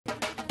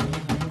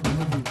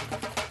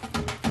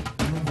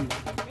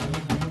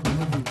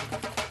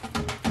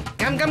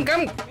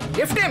Come.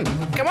 Lift him.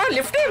 Come on,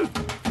 lift him.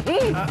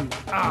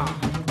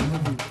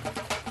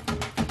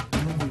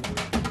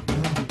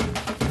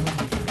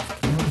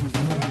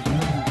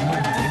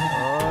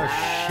 Oh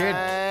shit.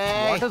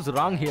 What is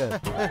wrong here?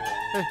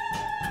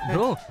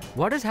 Bro,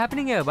 what is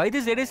happening here? Why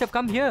these ladies have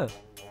come here?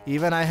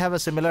 Even I have a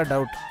similar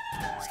doubt.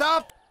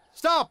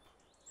 Stop!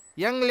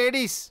 Young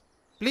ladies,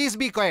 please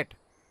be quiet.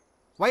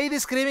 Why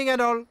this screaming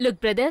and all? Look,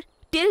 brother,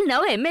 till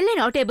now MLA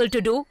not able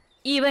to do.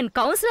 Even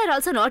councillor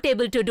also not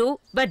able to do.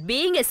 But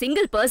being a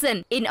single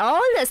person, in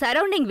all the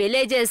surrounding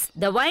villages,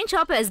 the wine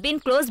shop has been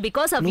closed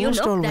because of you,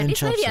 no? That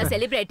is why we are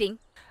celebrating.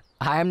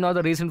 I am not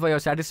the reason for your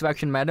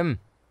satisfaction, madam.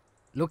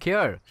 Look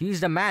here, he is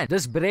the man,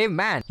 this brave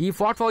man. He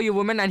fought for you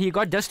women and he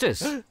got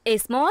justice. A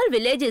small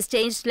village is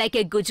changed like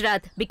a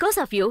Gujarat because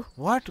of you.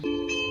 What?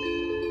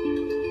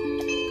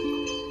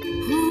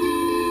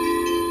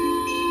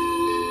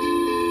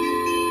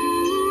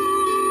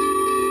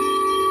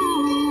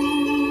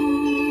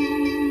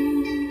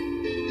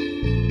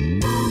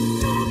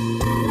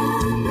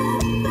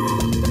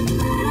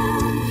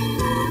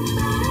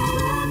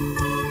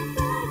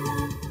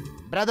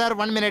 Brother,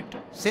 1 minute.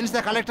 Since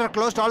the collector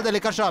closed all the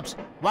liquor shops,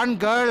 one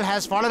girl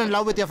has fallen in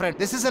love with your friend.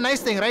 This is a nice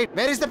thing, right?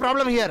 Where is the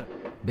problem here?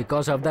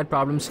 Because of that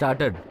problem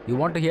started. You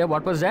want to hear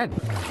what was that?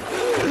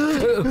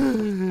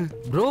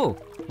 Bro,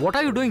 what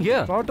are you doing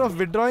here? Thought of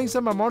withdrawing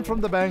some amount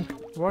from the bank.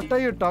 What are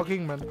you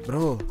talking, man?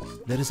 Bro,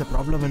 there is a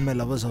problem in my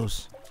lover's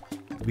house.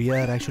 We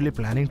are actually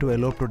planning to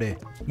elope today.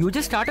 You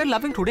just started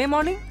loving today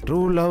morning?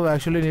 True love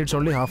actually needs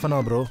only half an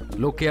hour, bro.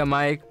 Look here,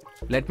 Mike.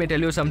 Let me tell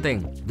you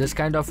something. This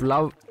kind of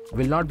love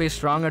will not be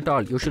strong at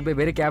all. You should be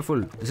very careful.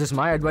 This is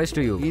my advice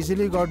to you.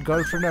 Easily got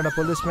girlfriend and a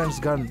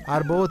policeman's gun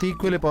are both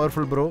equally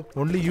powerful, bro.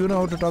 Only you know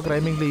how to talk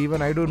rhymingly.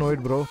 Even I do know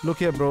it, bro. Look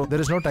here, bro. There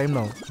is no time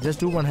now.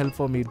 Just do one help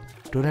for me.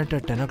 Tonight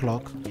at 10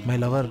 o'clock, my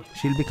lover,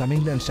 she'll be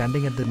coming and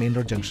standing at the main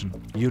road junction.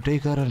 You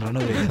take her and run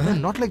away. No,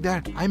 not like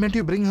that. I meant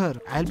you bring her.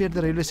 I'll be at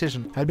the railway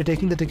station. I'll be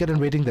taking the ticket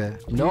and waiting there.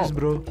 No, please,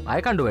 bro. I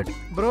can't do it.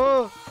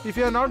 Bro, if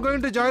you are not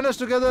going to join us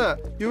together,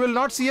 you will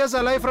not see us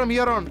alive from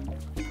here on.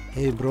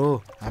 Hey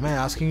bro, am I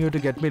asking you to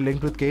get me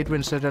linked with Kate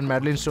Winslet and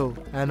Madeline Stowe?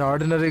 An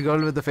ordinary girl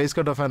with the face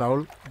cut of an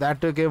owl? That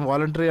too came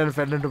voluntary and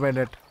fell into my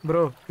net.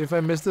 Bro, if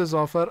I miss this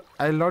offer,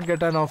 I'll not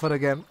get an offer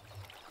again.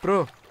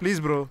 Bro, please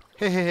bro.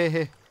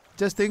 Hey.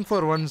 Just think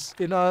for once.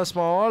 In a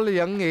small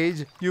young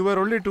age, you were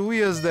only 2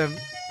 years then.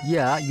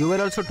 Yeah, you were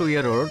also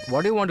 2-year-old.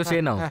 What do you want to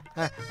say now?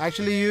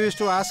 Actually, you used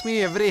to ask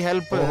me every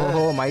help.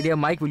 Oh, my dear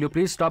Mike, will you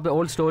please stop the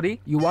old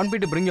story? You want me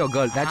to bring your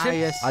girl, that's it?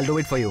 Yes. I'll do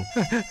it for you.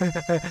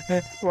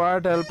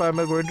 What help am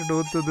I going to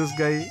do to this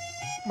guy?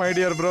 My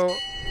dear bro.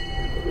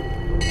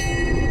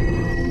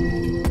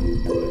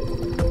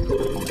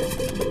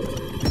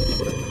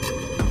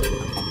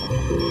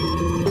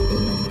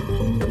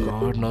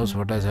 God knows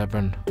what has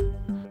happened.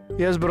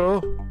 Yes,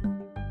 bro.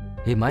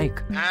 Hey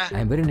Mike,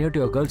 I'm very near to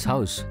your girl's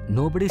house.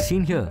 Nobody's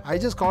seen here. I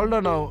just called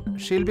her now.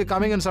 She'll be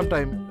coming in some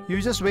time.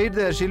 You just wait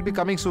there. She'll be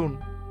coming soon.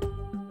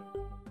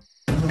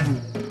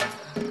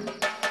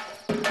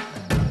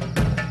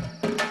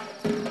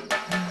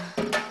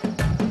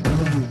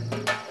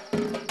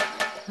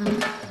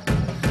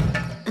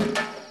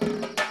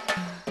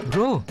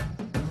 Bro,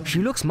 she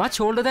looks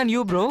much older than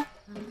you, bro.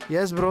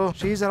 Yes, bro.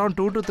 She's around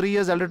 2 to 3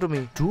 years elder to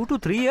me. 2 to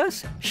 3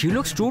 years? She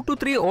looks 2 to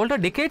 3 older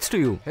decades to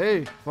you.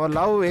 Hey, for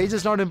love, age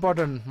is not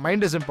important.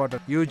 Mind is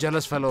important. You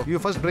jealous fellow. You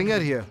first bring her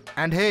here.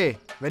 And hey,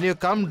 when you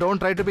come, don't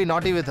try to be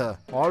naughty with her.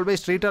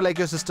 Always treat her like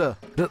your sister.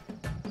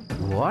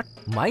 What?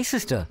 My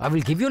sister? I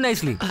will give you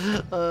nicely.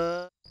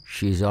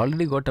 She's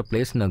already got a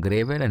place in a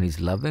graveyard and he's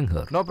loving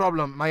her. No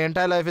problem. My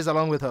entire life is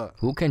along with her.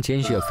 Who can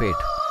change your fate?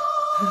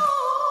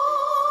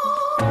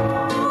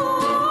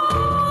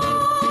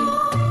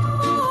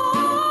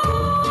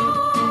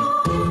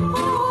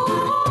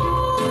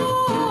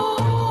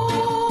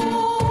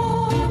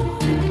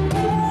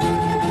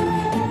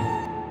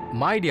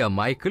 My dear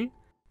Michael,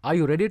 are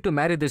you ready to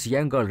marry this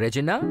young girl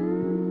Regina?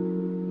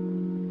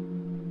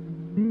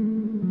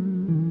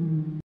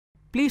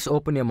 Please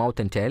open your mouth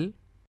and tell.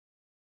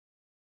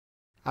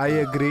 I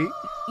agree.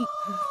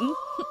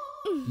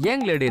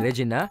 Young lady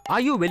Regina,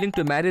 are you willing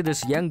to marry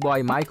this young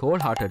boy Mike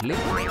wholeheartedly?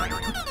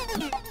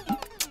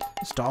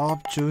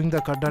 Stop chewing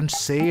the cud and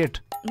say it.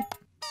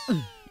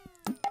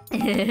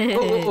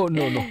 Oh,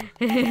 no.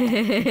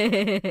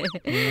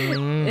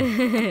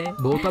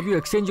 Both of you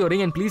exchange your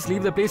ring and please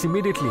leave the place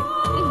immediately.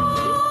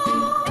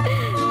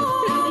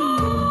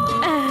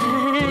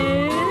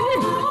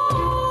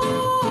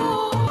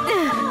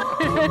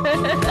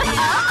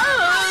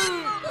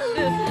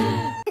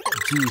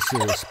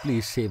 Jesus,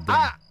 please save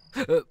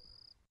them.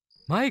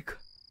 Mike,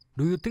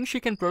 do you think she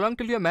can prolong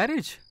till your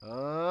marriage?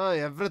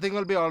 Everything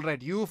will be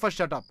alright. You first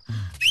shut up.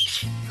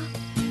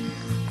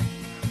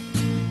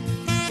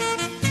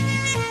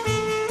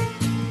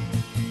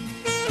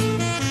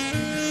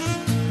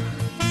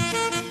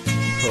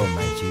 Oh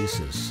my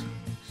Jesus.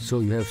 So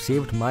you have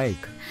saved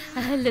Mike.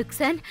 Look,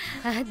 son,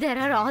 there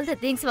are all the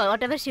things for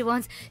whatever she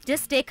wants.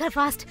 Just take her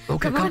fast.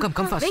 Okay,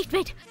 come fast.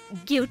 Wait.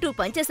 Give 2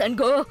 punches and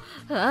go.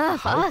 How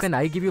Fast. can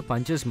I give you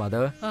punches,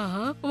 mother?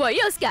 Why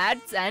you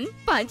scared, son?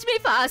 Punch me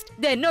fast.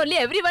 Then only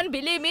everyone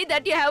believe me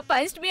that you have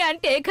punched me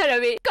and take her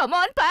away. Come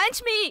on,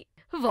 punch me.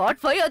 What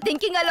for you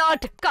thinking a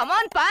lot? Come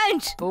on,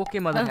 punch. Okay,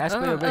 mother, as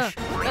per your wish.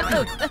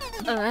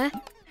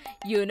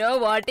 You know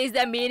what is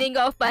the meaning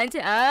of punch,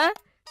 huh?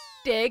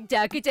 Take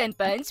Jackie Chan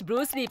punch,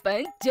 Bruce Lee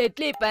punch, Jet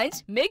Li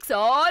punch, mix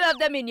all of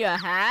them in your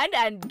hand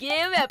and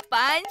give a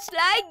punch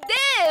like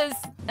this.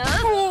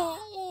 Huh?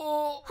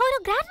 Oh no,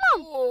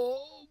 grandmom!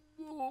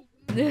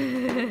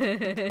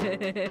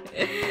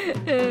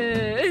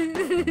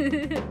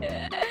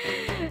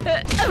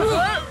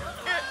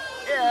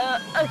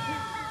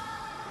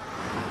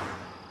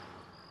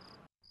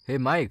 Hey,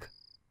 Mike,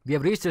 we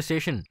have reached the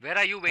station. Where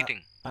are you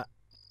waiting?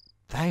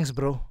 Thanks,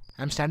 bro.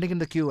 I'm standing in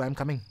the queue. I'm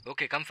coming.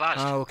 Okay, come fast.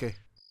 Okay.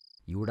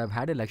 You would have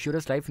had a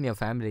luxurious life in your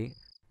family.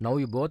 Now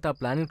you both are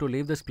planning to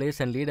leave this place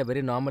and lead a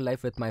very normal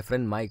life with my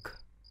friend Mike.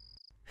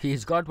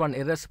 He's got one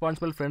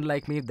irresponsible friend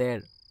like me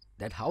there.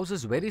 That house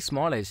is very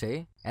small, I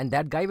say, and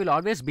that guy will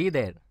always be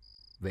there.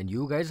 When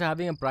you guys are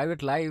having a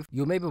private life,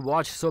 you may be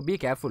watched, so be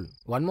careful.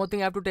 One more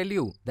thing I have to tell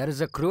you. There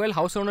is a cruel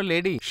house owner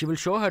lady. She will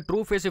show her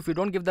true face if you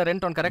don't give the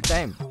rent on correct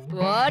time.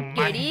 What,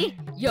 kitty?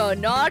 You're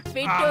not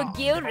fit to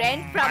give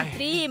rent from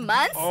 3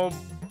 months?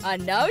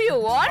 And now you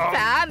want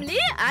family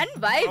and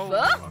wife,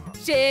 huh?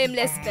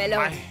 Shameless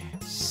fellow.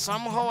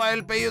 Somehow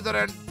I'll pay you the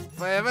rent.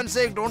 For heaven's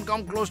sake, don't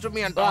come close to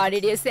me and talk. What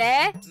did you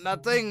say?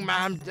 Nothing,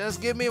 ma'am.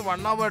 Just give me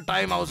 1 hour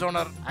time, house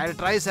owner. I'll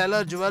try sell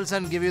her jewels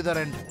and give you the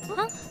rent.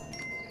 Huh?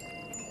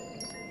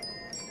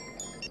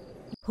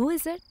 Who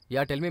is it?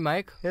 Yeah, tell me,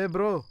 Mike. Hey,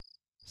 bro.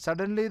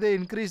 Suddenly they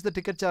increased the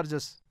ticket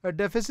charges. A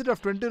deficit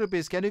of 20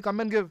 rupees. Can you come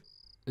and give?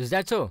 Is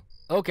that so?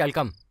 Okay, I'll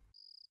come.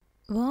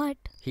 What?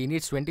 He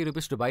needs 20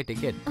 rupees to buy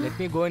ticket. Let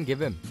me go and give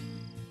him.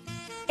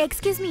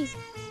 Excuse me.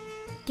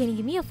 Can you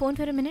give me your phone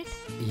for a minute?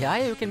 Yeah,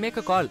 you can make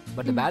a call,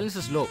 but the balance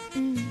is low.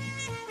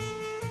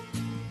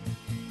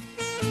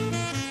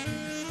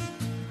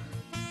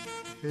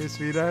 Hey,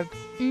 sweetheart.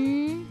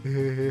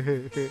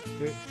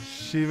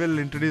 She will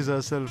introduce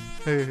herself.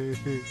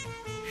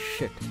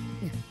 Shit.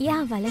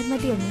 Yeah,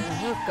 Valarmati only.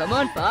 Oh, come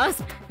on,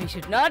 fast. We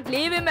should not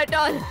leave him at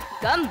all.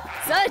 Come,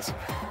 search.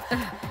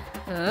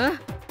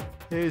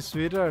 Hey,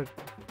 sweetheart.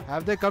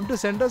 Have they come to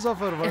send us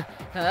off or what?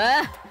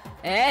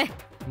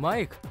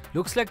 Mike,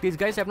 looks like these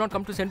guys have not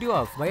come to send you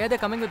off. Why are they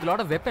coming with a lot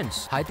of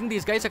weapons? I think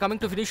these guys are coming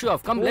to finish you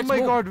off. Come, let's move.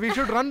 Oh my god, we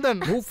should run then.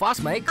 Move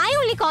fast, Mike. I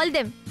only called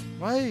them.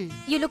 Why?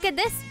 You look at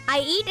this. I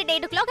eat at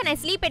 8 o'clock and I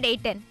sleep at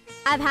 8:10.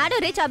 I've had a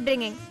rich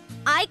upbringing.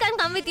 I can't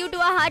come with you to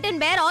a hut and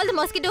bear all the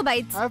mosquito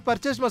bites. I have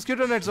purchased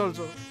mosquito nets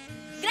also.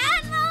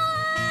 Grandma!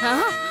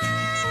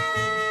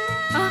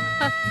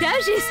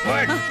 There she is.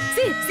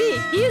 See,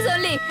 he is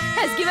only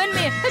has given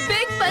me a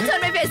big punch on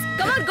my face.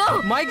 Come on,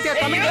 go. Mike, they're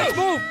coming. Let's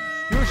move.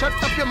 You shut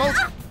up your mouth.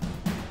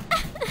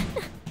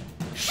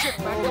 Shit,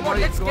 man. Oh Come on, my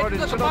let's god, get into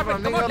the instead of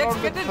apartment. running Come on, let's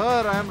around get with in.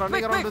 her, I am running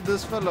Quick, around quick. with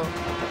this fellow.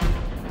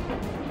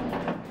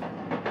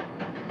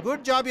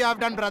 Good job you have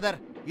done, brother.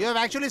 You have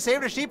actually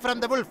saved a sheep from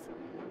the wolf.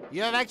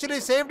 You have actually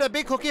saved a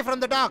big cookie from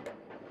the dog.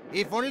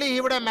 If only he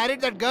would have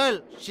married that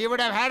girl, she would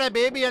have had a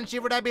baby and she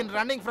would have been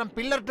running from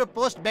pillar to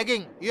post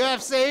begging. You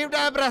have saved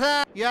her,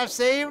 brother. You have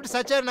saved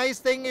such a nice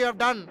thing you have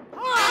done.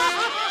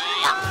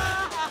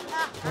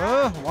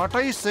 What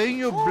are you saying,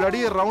 you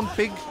bloody round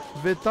pig?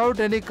 Without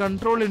any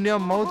control in your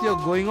mouth, you're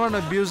going on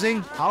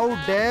abusing. How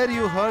dare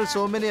you hurl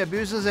so many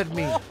abuses at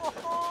me?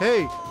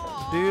 Hey,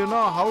 do you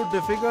know how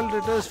difficult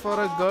it is for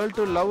a girl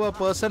to love a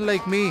person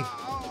like me?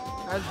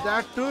 And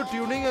that too,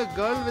 tuning a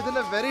girl within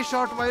a very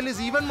short while is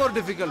even more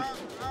difficult.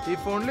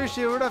 If only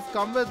she would have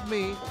come with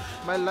me,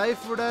 my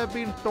life would have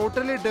been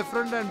totally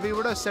different and we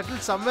would have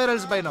settled somewhere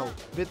else by now.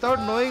 Without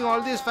knowing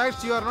all these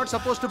facts, you are not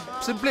supposed to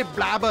simply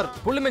blabber.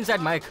 Pull him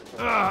inside, Mike.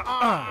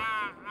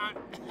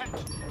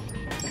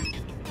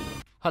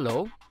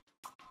 Hello?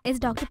 Is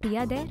Dr.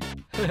 Priya there?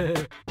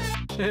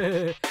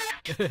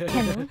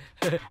 Hello?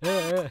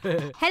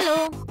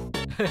 Hello?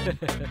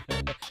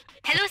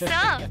 Hello,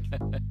 sir.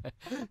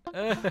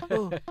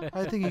 Oh,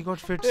 I think he got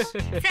fits.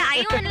 Sir, are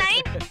you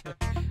online?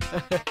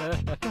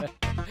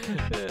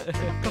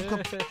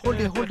 Come.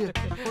 Hold it.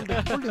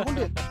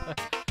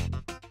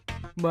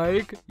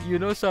 Mike, you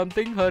know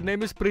something? Her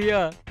name is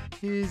Priya.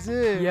 Is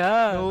it?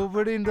 Yeah.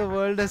 Nobody in the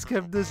world has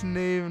kept this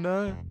name,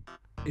 na?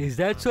 Is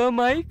that so,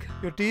 Mike?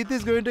 Your teeth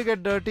is going to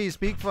get dirty.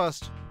 Speak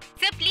fast.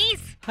 Sir,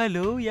 please.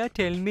 Hello, yeah,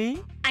 tell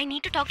me. I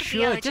need to talk to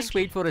Priya Sure, urgently. just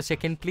wait for a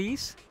second,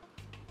 please.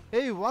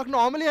 Hey, walk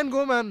normally and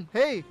go, man.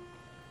 Hey.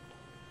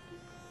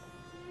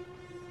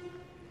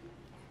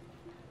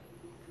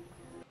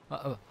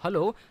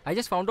 Hello, I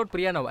just found out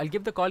Priya now. I'll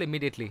give the call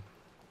immediately.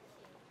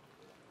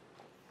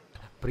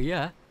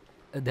 Priya,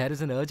 there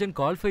is an urgent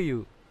call for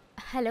you.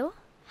 Hello?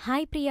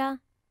 Hi, Priya.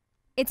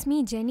 It's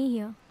me, Jenny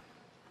here.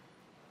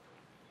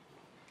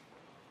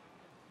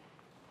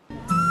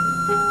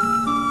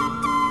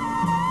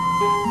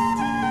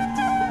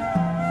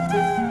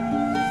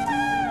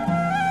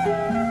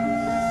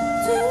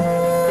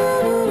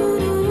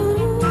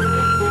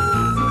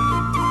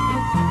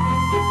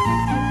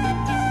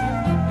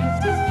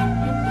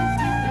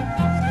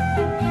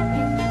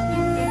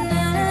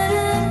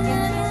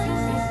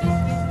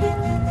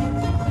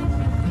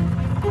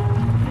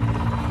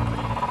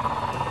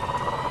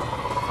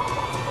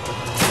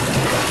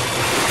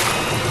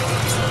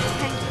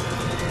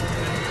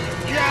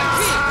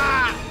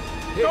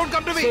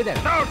 Don't come to me. Stay there.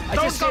 I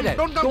Don't said stay come. there.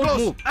 Don't come Don't close.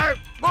 move. Hey,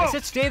 go. I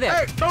said stay there.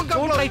 Hey, don't come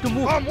Don't close. try to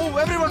move. Oh, move.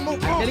 Everyone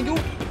move. I'm Move. telling you.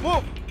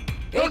 Move.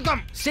 Hey, Don't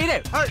come. Stay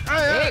there.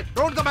 Hey.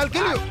 Don't come. I'll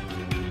kill you.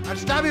 I'll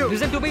stab you.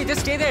 Listen to me.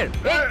 Just stay there.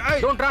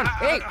 Hey, don't run.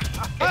 Hey,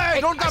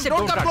 don't come. I said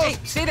Don't come run. close.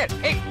 Hey, stay there.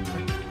 Hey.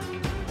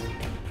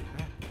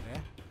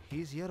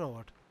 He's here or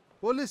what?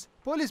 Police.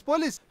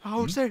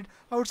 Outside.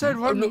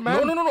 One No,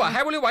 man. no. I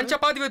have only one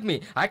chapati with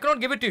me. I cannot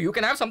give it to you. You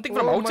can have something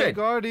from Oh my outside.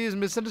 God, he is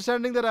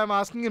misunderstanding that I'm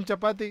asking him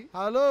chapati.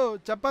 Hello,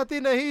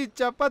 chapati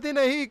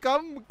nahi.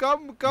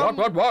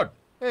 Come. What?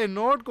 Hey,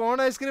 not cone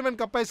ice cream and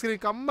cup ice cream.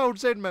 Come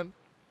outside, man.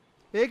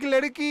 एक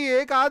लड़की,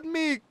 एक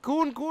आदमी,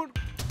 खून.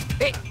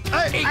 Hey,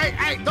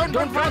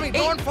 Don't follow me.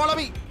 Don't follow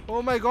me.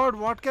 Oh my God,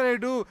 what can I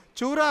do?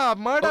 Chura,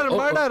 murder.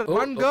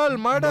 One girl,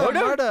 murder.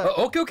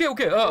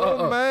 Okay.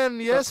 Oh man,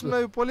 yes,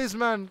 my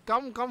policeman.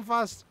 Come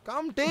fast.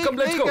 Come, take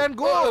let's go. and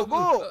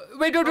go.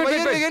 Wait.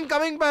 Again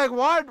coming back.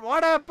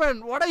 What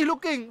happened? What are you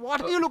looking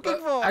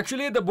for?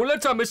 Actually, the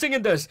bullets are missing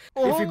in this.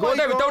 Oh If we go my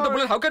there without a God.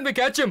 bullet, how can we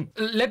catch him?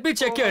 Let me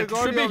check Oh my here. It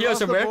God, should be you here lost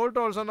somewhere. the bolt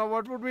also. Now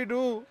what would we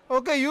do?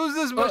 Okay, use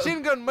this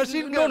machine gun.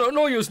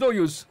 No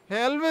use.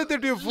 Hell with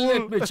it, you fool.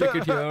 Let me check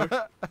it here.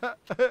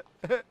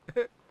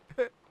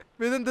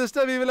 Within this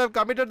time, we will have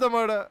committed the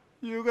murder.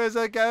 You guys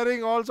are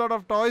carrying all sort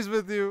of toys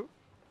with you.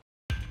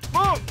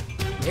 Move!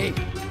 Hey,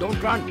 don't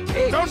run.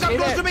 Hey, Don't come stay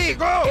close there. to me.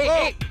 Go.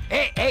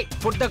 Hey,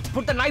 put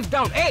the knife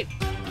down. Hey.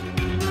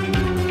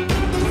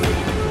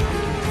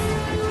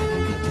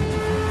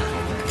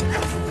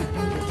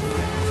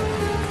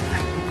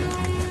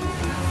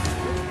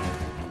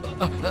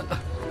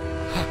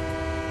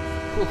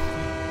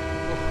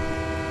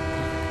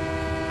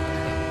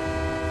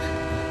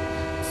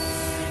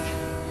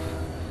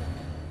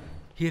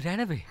 He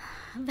ran away.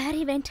 Where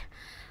he went?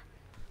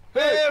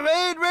 Hey,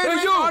 wait,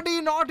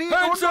 you. naughty.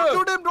 Hands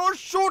Don't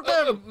shoot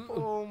him.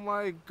 Oh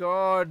my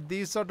God,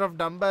 these sort of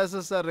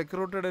dumbasses are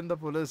recruited in the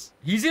police.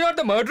 Is he not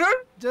the murderer?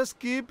 Just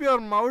keep your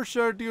mouth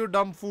shut, you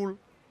dumb fool.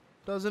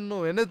 Doesn't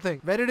know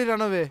anything. Where did he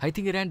run away? I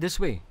think he ran this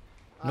way.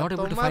 Not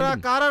able to find तुम्हारा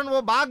him. कारण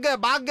वो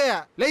भाग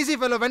गया. Lazy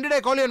fellow, when did I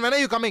call you and when are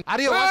you coming?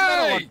 Are you a watchman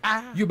or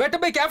what? You better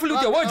be careful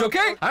with your words,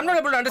 okay? I'm not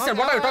able to understand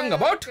what are you talking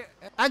about.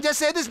 And just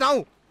say this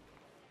now.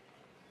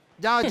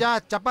 Ja,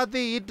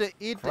 chapati,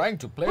 eat. Trying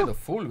to play the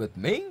fool with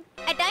me?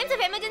 At times of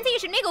emergency, you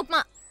should make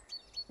upma.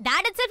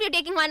 That itself, you're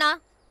taking 1 hour.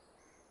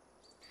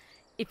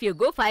 If you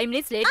go 5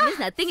 minutes late, means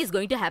nothing is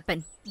going to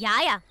happen.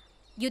 Yeah.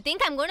 You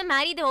think I'm going to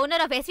marry the owner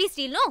of SV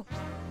Steel, no?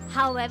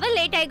 However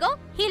late I go,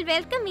 he'll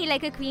welcome me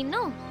like a queen,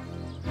 no?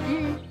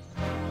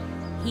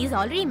 He's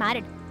already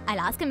married. I'll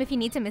ask him if he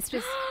needs a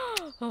mistress.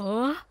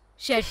 Oh,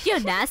 shut your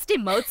nasty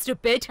mouth,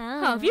 stupid.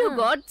 Have you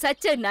got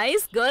such a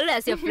nice girl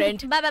as your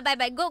friend?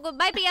 Bye. Go.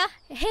 Bye, Priya.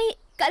 Hey,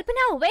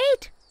 Kalpana,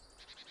 wait.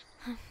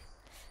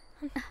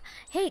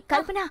 Hey,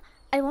 Kalpana,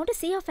 I want to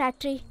see your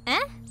factory.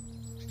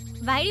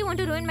 Why do you want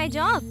to ruin my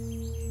job?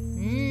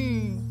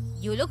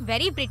 You look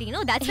very pretty,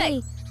 no? That's Hey,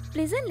 right.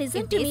 listen If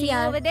to they me, see you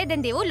yaar. over there,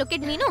 then they won't look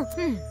at me, no?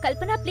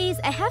 Kalpana, please,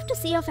 I have to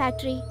see your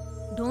factory.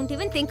 Don't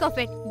even think of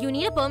it. You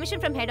need a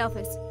permission from head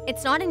office.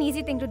 It's not an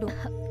easy thing to do.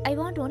 I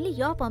want only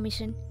your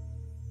permission.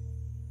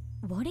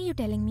 What are you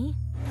telling me?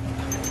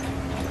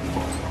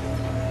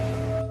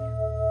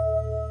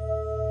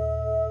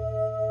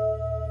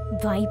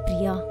 Why,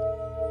 Priya?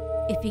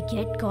 If we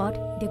get caught,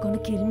 they're gonna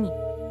kill me.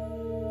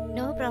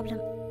 No problem.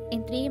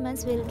 In 3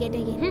 months, we'll get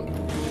again.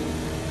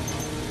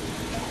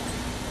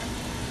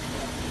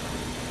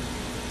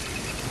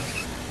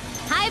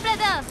 Hi,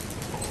 brother.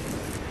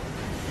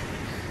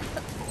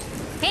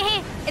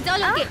 Hey, it's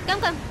all okay.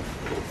 Come.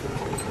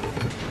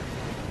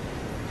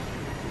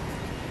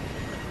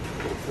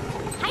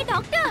 Hi,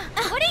 doctor.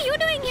 What are you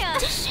doing here?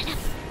 Just shut up.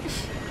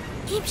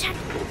 Keep shut.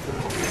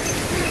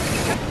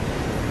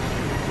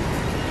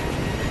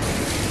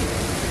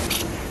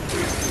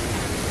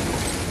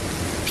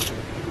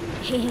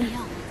 Hey,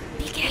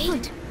 Be careful.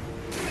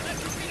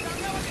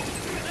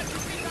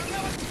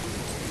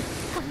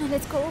 come on,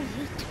 let's go.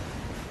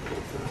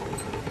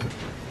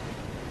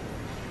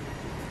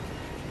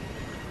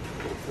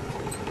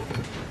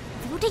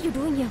 What are you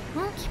doing here?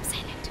 Huh? Keep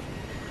silent.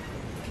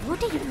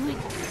 What are you doing?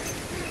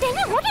 Tell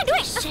me what you're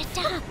doing. Shut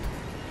up.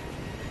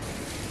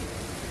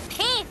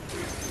 Hey,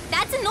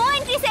 that's a no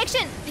entry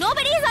section.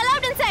 Nobody is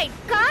allowed inside.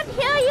 Can't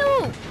hear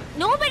you.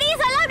 Nobody is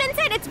allowed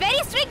inside. It's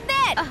very strict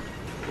there.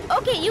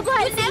 Okay, you go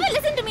You ahead. never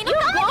listen to me. No, You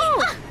come go.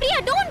 with me.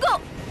 Priya, don't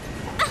go.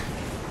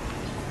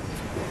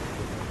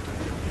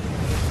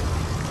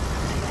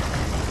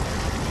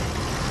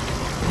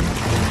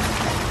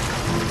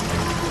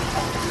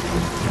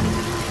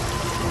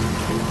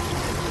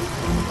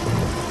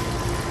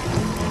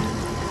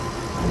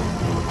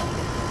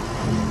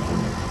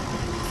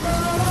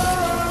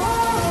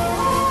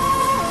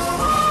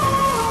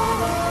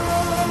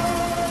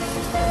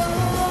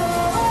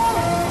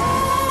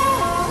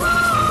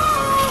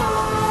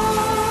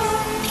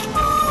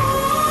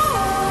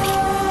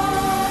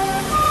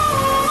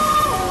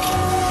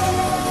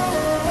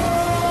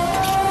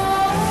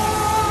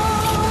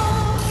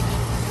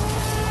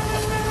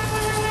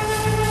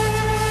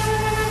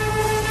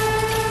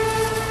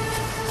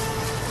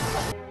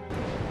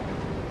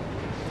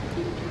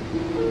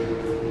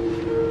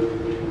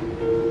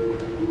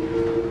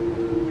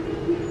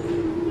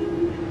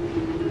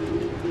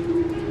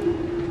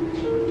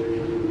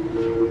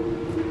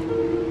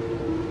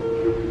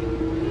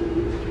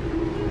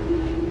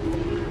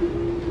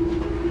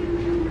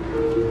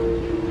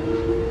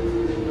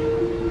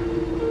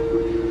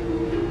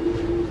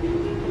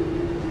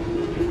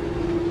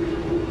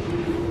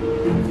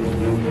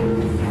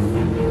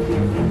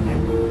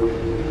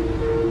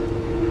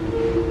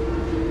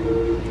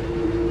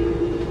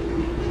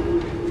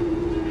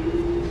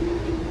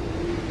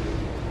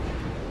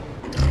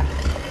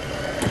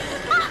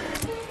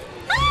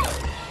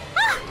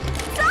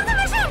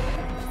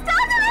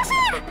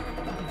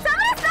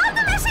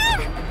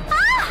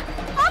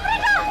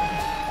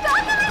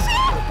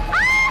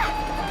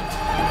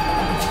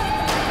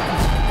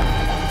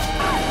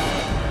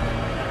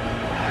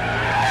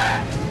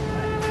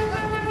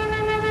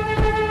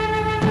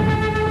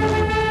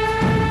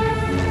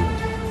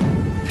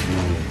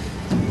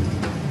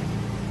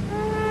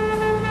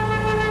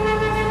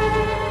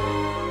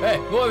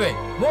 Move away!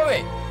 Move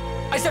away!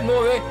 I said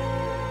move away!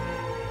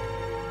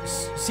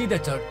 See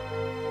that, sir?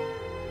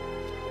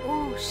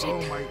 Oh, shit.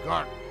 Oh my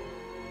god.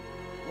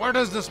 What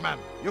is this, man?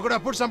 You could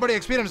have put somebody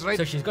experienced, right?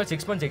 Sir, she's got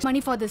 6 months.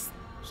 Money for this.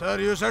 Sir,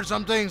 you said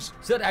some things.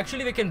 Sir,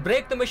 actually we can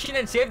break the machine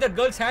and save that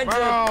girl's hand, sir.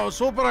 Wow,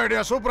 super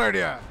idea, super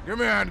idea. Give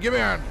me a hand, give me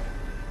a hand.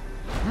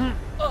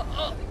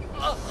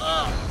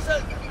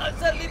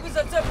 Sir, leave me,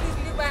 sir. Sir,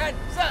 please leave my hand.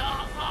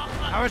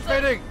 Sir. Now it's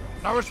fading.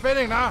 Now it's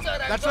fading, nah? Sir,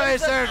 I'm That's sorry, why I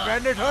sir. said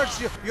when it hurts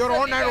your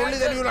own hand, only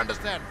then you'll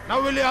understand.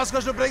 Now will you ask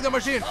us to break the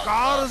machine?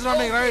 Car is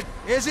running, right?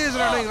 AC is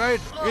running, right?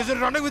 Is it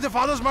running with your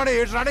father's money?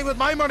 It's running with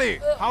my money.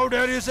 How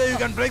dare you say you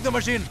can break the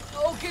machine?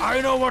 Okay. I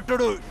know what to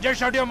do. Just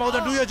shut your mouth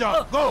and do your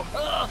job. Go.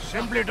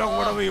 Simply talk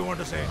whatever you want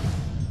to say.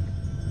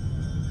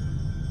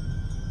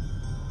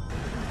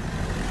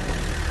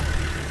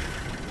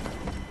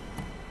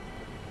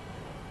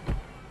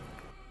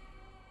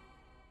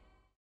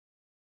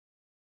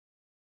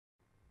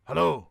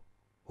 Hello.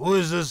 Who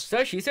is this?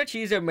 Sir, she said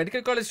she is a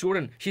medical college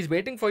student. She's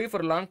waiting for you for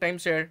a long time,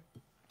 sir.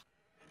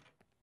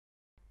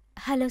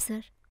 Hello,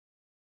 sir.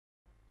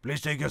 Please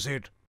take your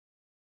seat.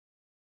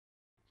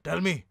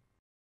 Tell me.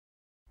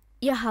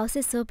 Your house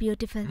is so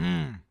beautiful.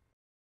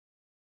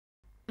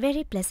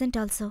 Very pleasant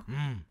also.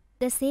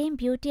 The same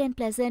beauty and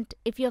pleasant,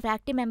 if your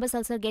factory members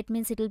also get,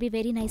 means it will be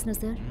very nice, no,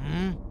 sir?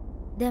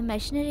 The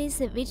machineries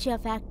which your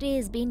factory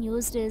is being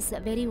used is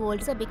very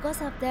old. So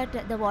because of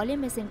that, the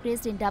volume is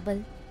increased in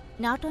double.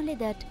 Not only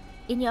that,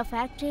 in your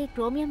factory,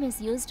 chromium is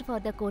used for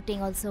the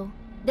coating also.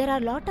 There are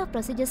a lot of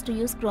procedures to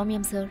use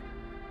chromium, sir.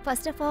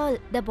 First of all,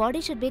 the body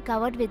should be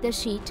covered with a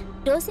sheet.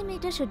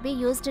 Dosimeter should be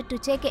used to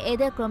check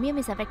either chromium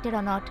is affected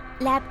or not.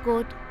 Lab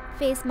coat,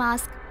 face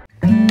mask.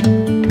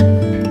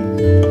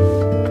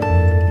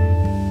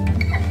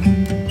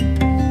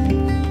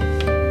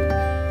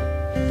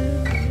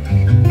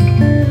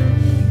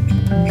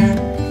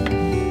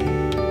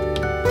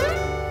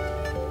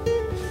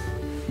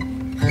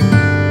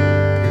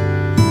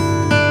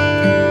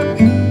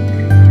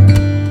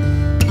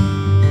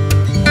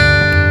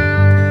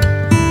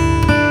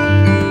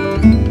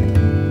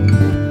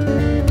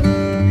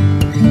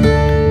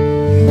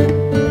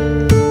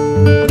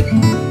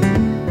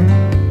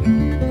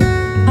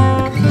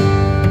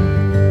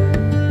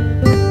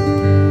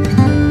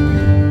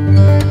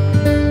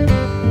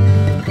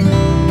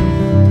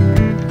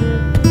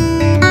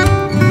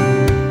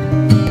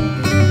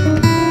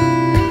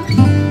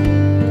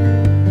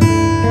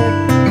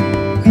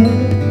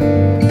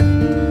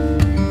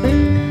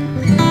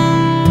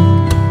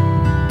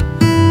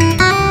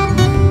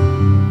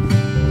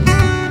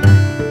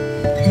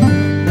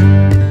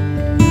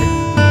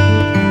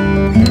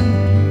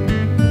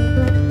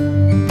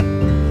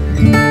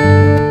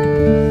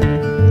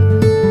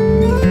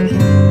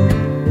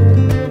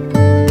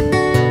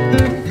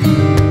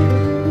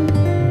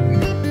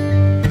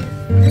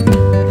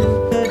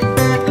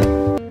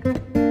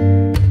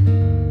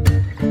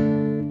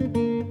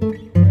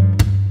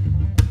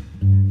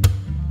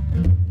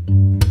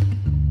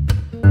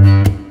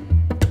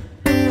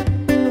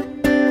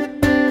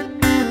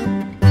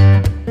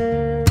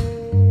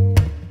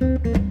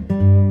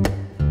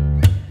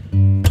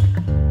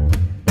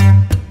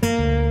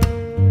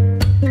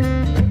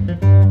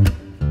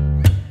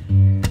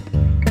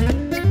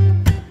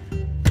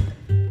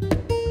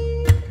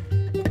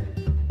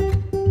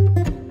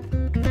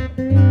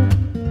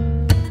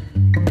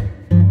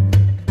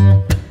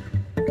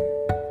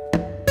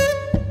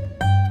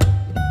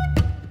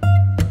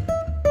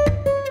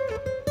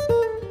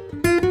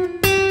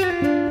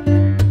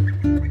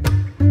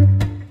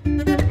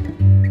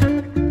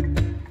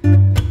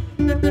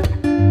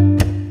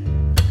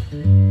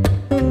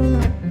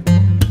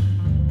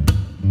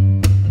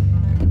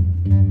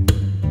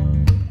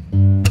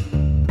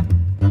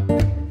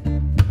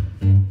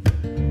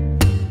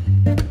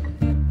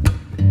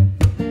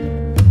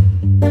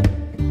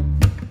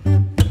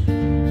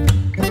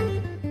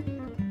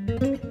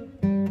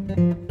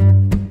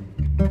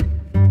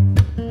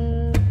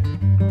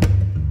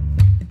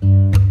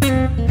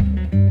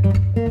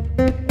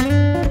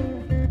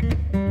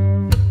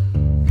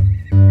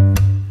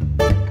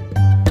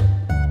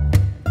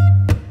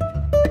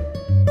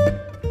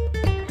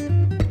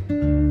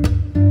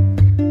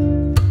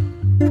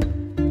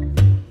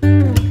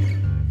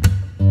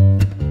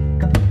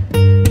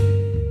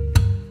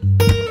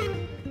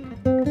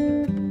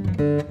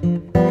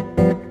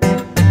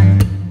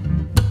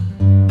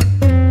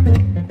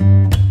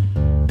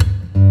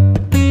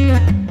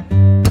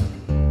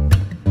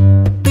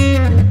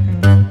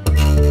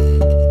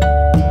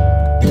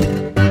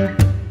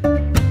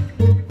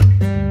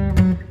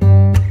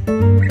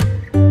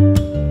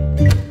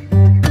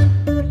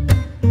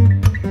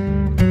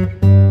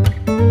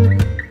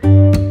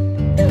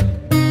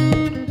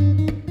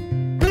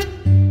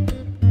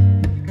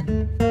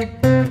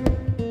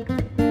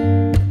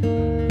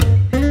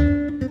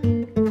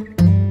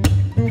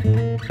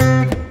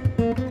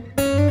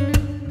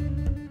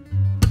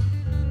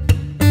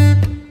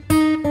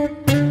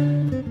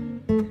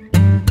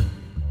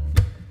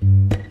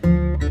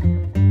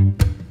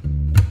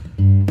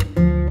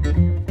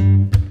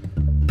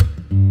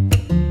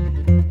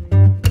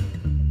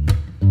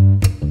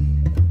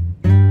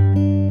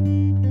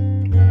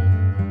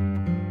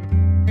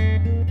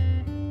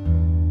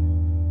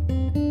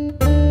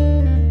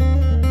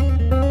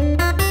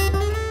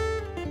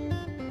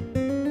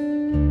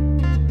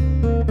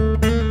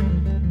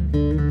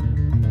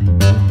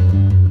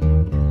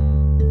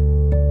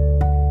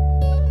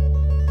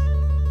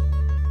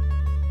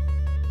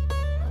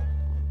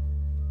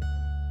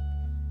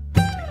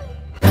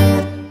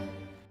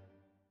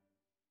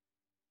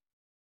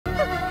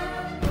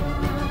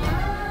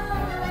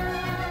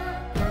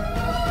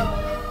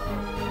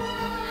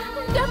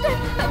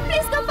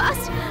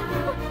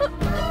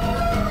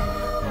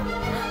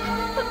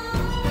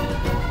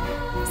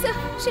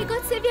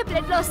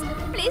 blood loss.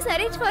 Please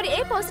arrange for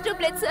A positive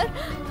blood, sir.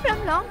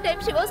 From long time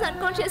she was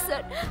unconscious,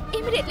 sir.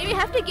 Immediately we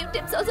have to give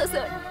tips also,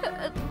 sir.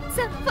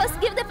 Sir, first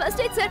give the first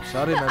aid, sir.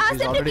 Sorry, ma'am, Ask she's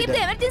them to already keep the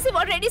dead. emergency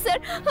water ready, sir.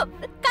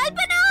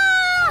 Kalpana!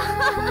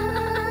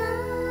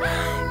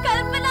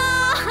 Kalpana!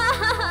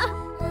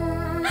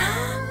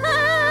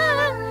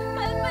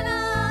 Kalpana!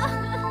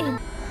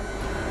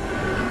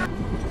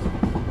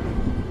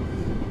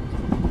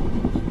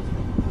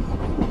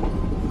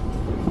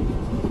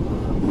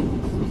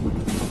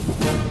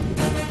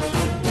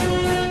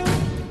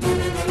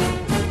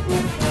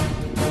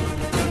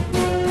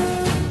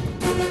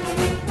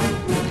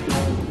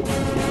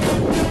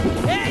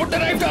 Put the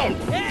knife down!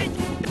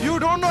 You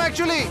don't know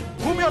actually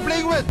whom you're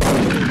playing with.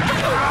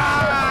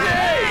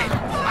 Hey!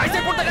 I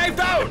said put the knife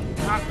down!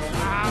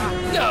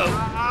 No!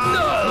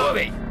 No! Move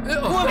away!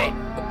 Move away!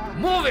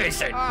 Move away, I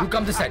said! You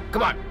come this side.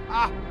 Come on!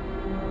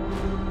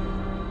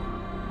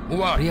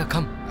 Move on! Priya,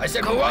 come. I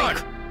said move on!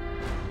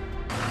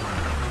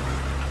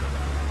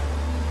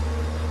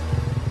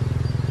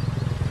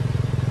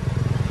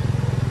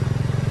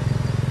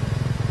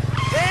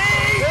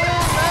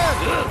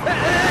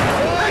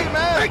 Hey,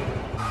 man!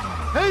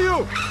 Hey,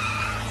 you!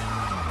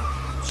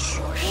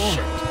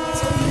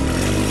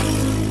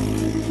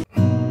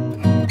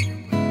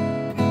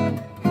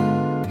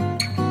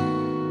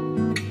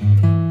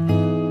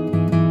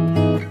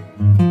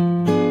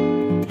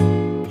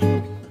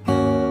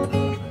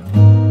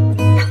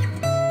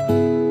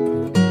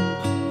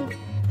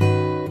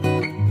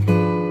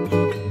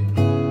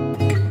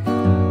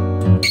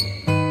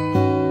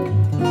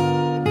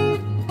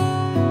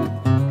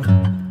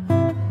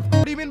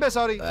 What do you mean by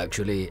sorry?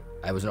 Actually,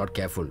 I was not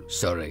careful.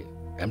 Sorry.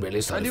 I'm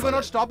really sorry. And you for were not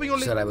that. stopping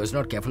only. Sir, I was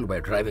not careful by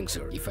driving,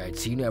 sir. If I had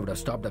seen you, I would have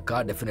stopped the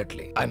car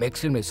definitely. I'm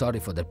extremely sorry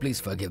for that. Please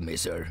forgive me,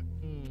 sir.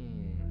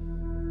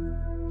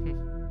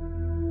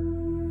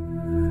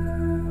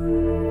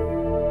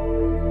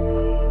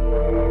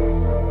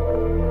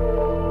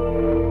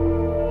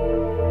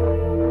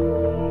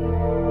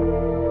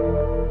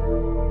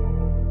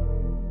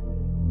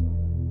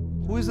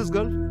 Who is this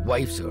girl?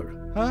 Wife, sir.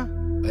 Huh?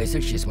 I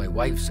said she's my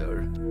wife,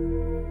 sir.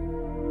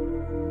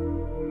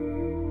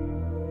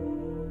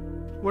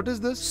 What is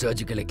this?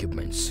 Surgical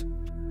equipments.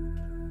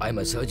 I'm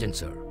a surgeon,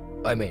 sir.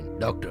 I mean,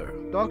 doctor.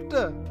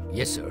 Doctor?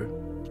 Yes, sir.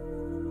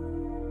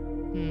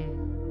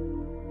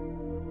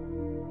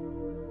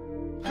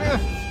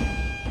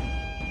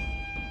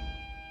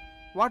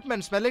 What,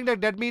 man? Smelling like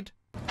dead meat?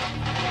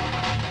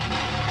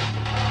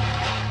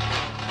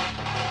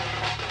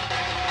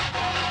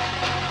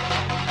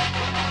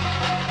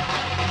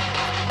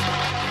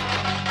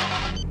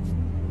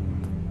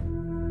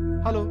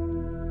 Hello?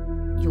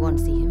 You want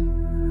to see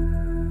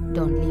him?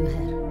 Don't leave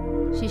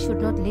her. She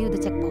should not leave the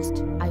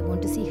checkpost. I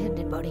want to see her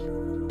dead body.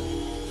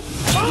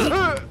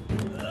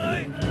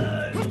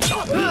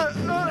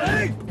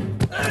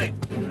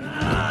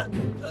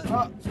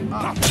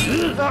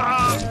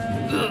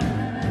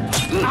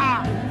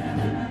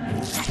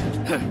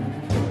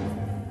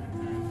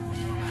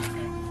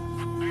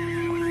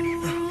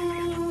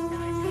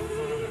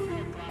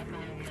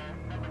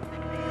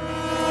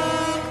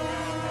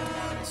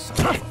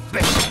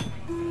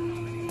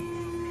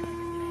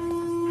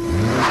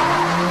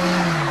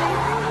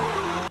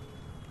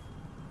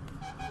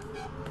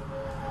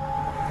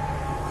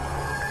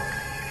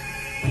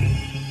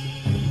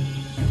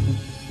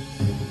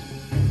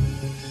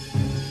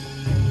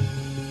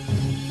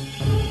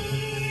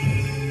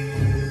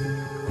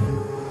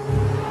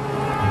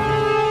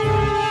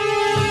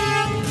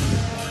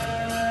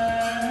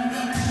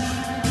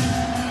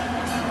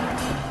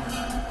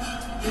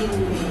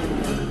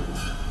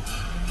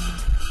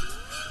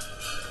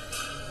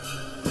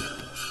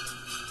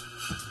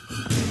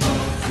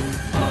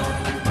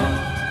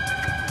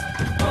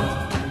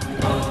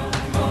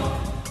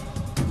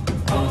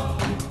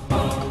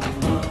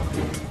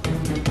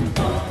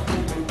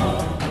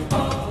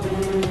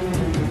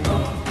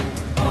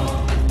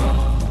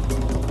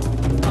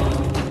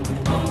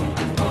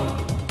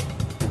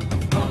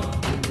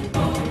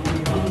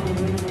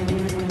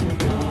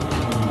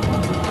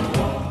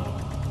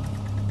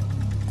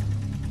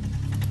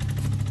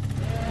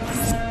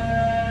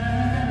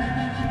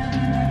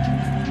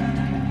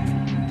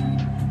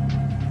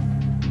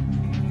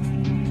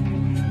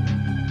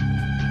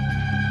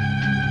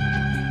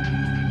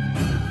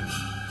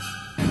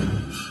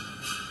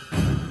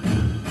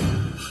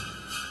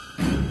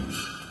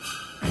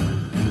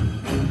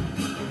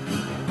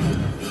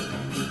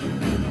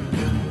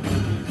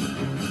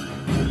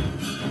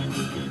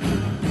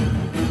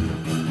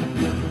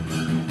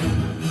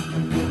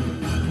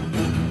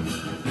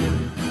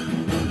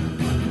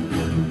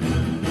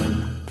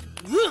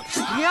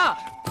 Priya!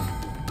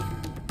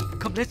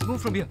 Come, let's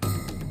move from here.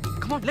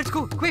 Come on, let's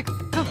go, quick,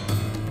 come.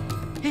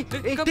 Hey,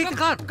 Come, take the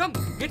car. Come,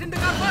 get in the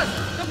car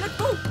first. Come, let's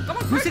move. Come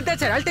on, You quick. sit that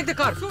side, I'll take the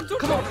car. Soon,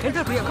 Come on,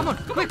 enter Priya, come on,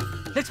 quick.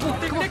 Let's move,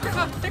 come on. Take the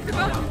car. Take the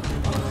car.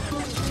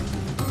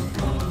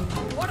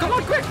 Come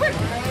on, quick, quick,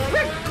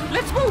 quick.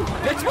 Let's move,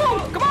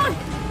 come on.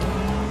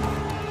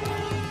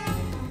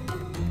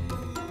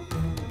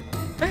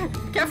 Hey,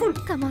 careful.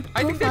 careful. Come on,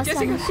 I go think they're fast,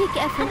 chasing Anand. us. Be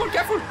careful. Come on,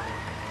 careful.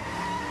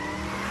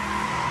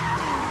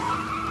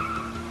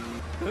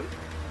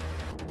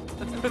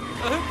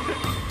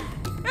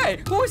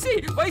 Hey, who is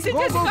he? Why is he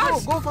chasing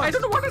us? Go fast. I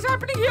don't know what is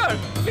happening here.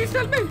 Please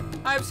tell me.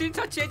 I have seen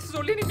such changes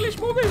only in English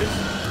movies.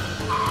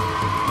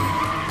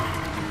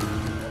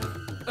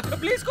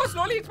 Please go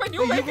slowly. It's my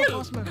new Hey, you go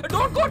vehicle. fast, man.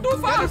 Don't go too Can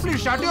you fast.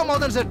 please shut your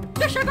mouth and sit?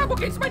 Just shut up,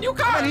 okay? It's my new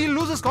car. Man, he'll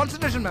lose his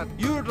concentration, man.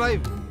 You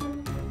drive.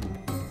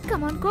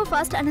 Come on, go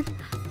fast, Anand.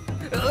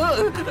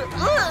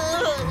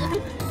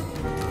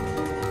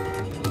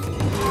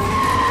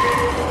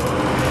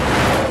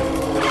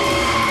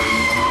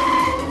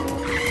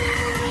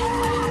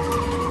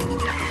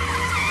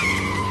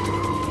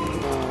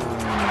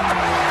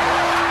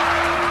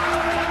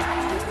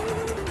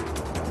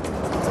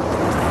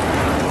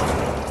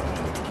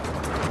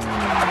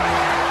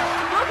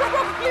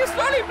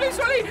 Please,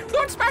 slowly.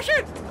 Don't smash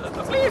it.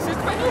 Please,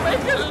 it's my new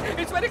vehicle.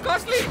 It's very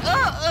costly.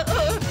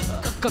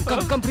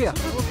 Come, Priya.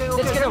 Okay.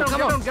 Let's get out.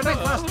 Come on. Get on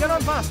fast. Get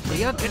on fast.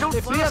 Priya, get out.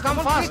 Hey, Priya, come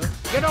fast.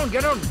 Get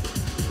on.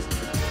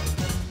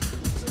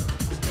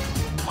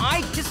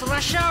 Mike, just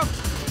rush out.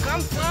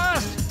 Come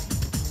fast.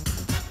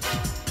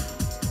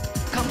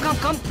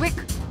 Come, quick.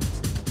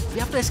 We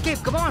have to escape.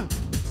 Come on.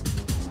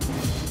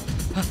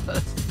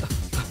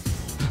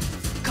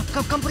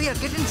 Come, Priya,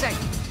 get inside.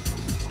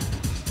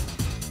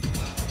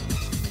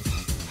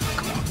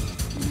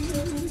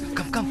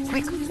 Come,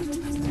 quick.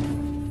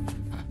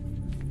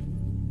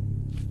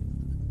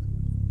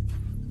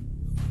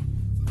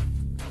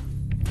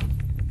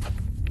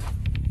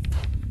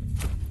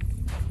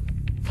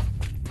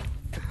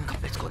 Come,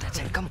 let's go that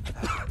side. Come.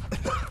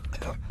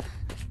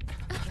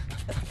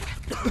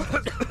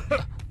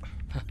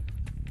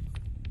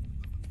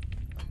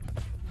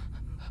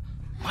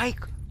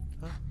 Mike,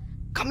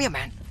 come here,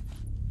 man.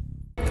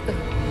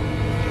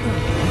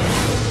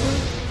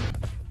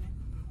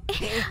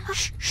 Hey,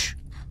 shh.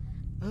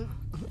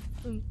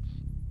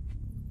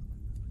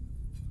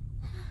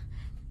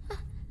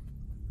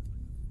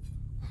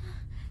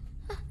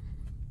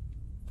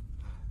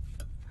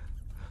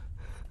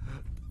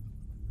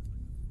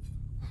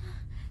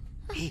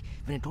 Hey,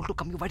 when I told to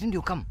come, why didn't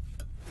you come?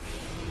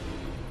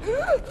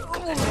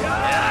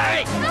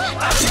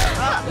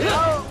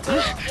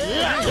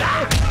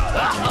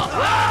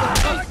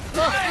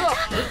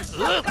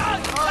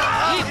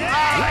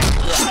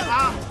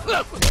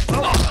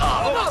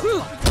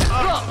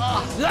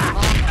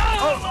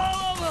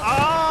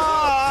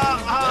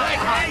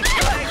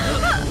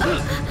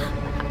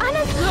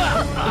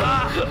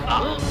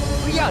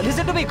 Priya,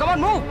 listen to me. Come on,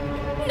 move.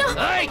 No.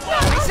 I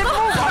said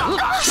move.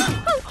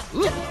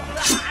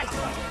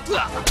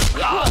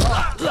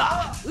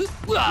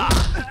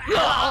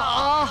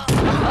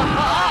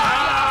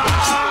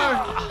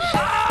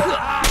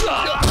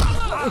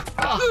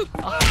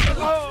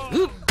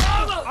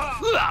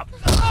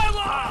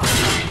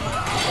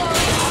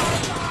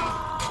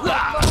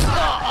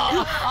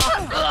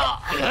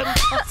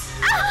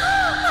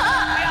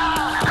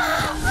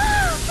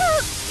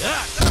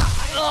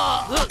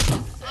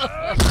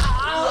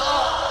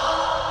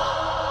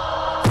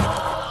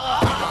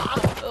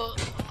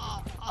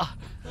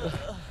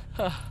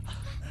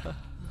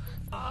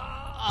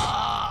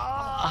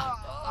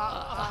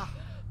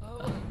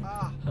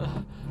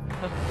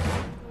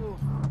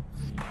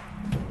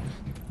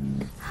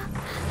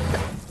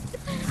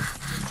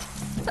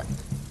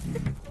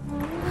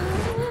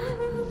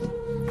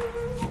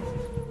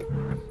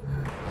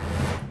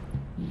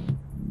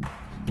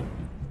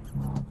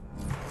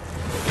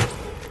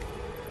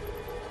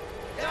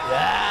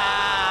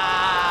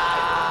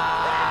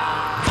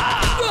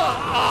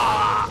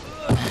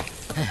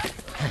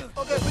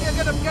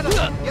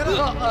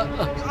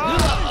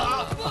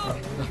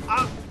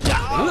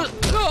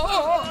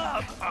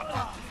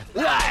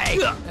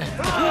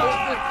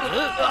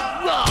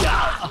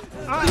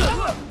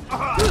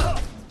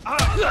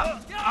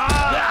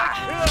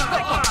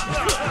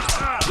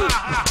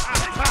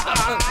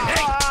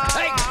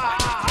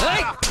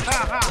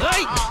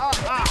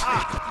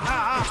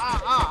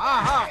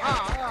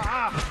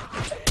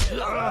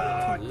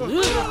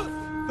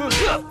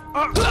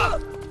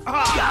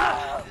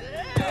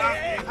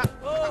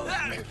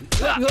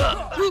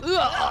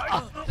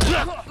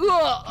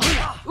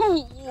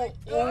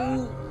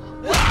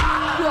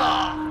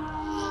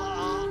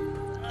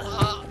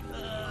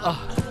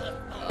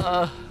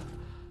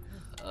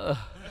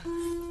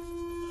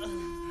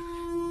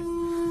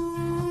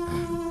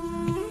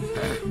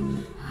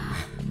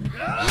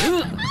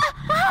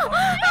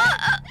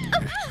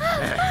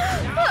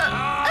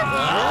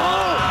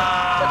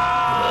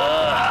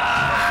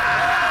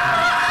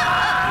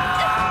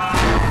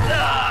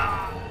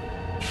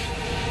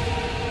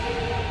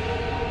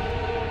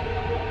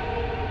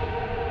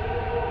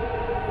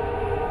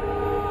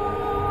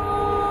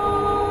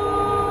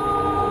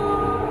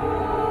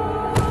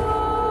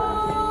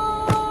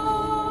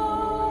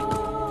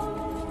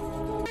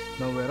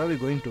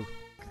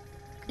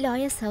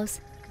 Lawyer's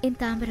house in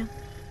Tambaram.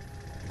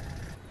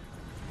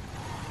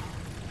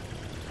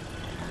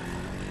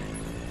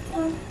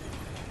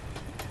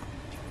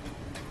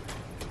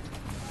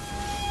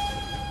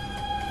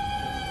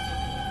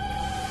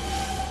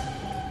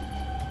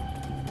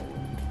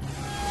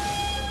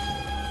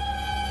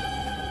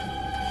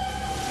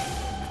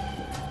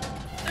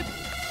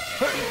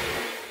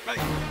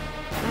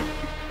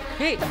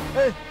 Hey!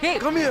 Hey! Hey!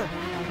 Come here!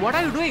 What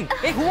are you doing?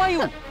 Hey, who are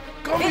you?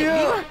 Come Hey, here!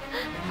 leave her.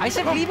 I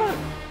said leave her!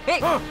 Hey!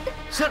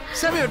 Sir,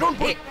 Xavier, don't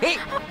pull! Hey!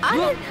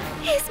 Anand,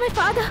 he's my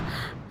father.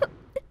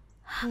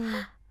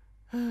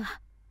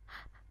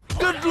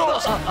 Get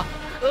lost!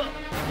 Who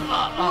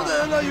the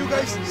hell are you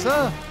guys?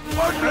 Sir!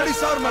 What bloody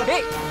sir, man?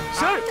 Hey!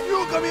 Sir!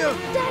 You come here!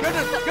 Get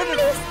it! Get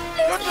it!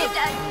 Please leave,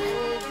 Dad.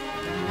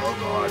 Oh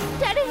God!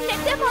 Daddy, let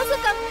them also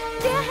come.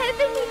 They are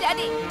helping me,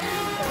 Daddy.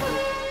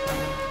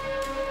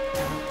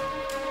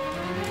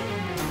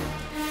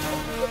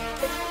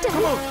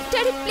 Come on!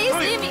 Daddy, please Come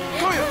leave me. here.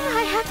 Come here.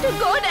 I have to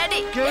go,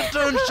 Daddy. Get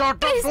and shut up!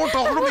 Please. Don't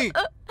talk to me!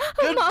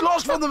 Get Mom,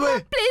 lost from the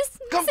way! Please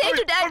Come, say come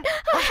to Dad, here.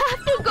 I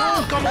have to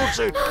go. Come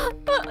outside!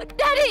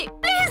 Daddy,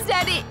 please,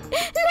 Daddy.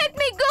 Let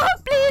me go,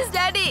 please,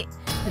 Daddy.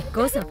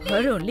 Because of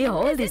her only,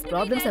 all these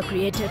problems are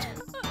created.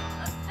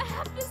 I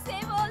have to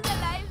save all the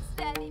lives,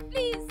 Daddy,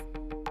 please.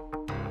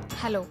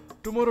 Hello.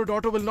 Tomorrow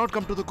daughter will not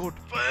come to the court.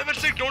 For heaven's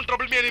sake, don't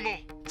trouble me anymore.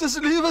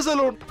 Just leave us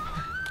alone.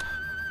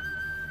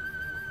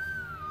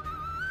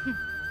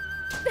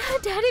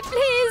 Daddy,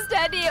 please,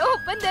 Daddy,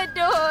 open the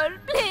door,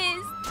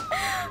 please.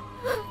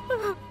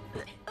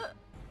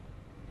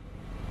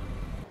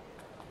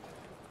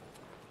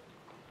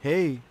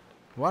 Hey,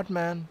 what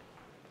man?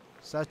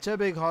 Such a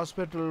big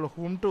hospital,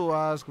 whom to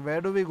ask?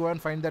 Where do we go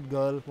and find that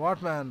girl?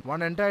 What man?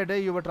 One entire day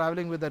you were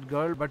traveling with that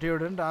girl, but you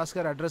didn't ask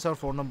her address or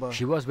phone number.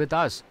 She was with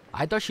us.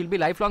 I thought she'll be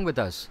lifelong with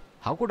us.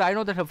 How could I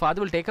know that her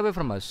father will take away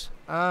from us?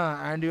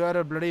 And you are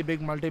a bloody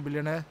big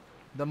multi-billionaire.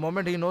 The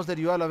moment he knows that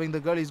you are loving the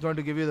girl, he's going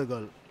to give you the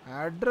girl.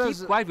 Address...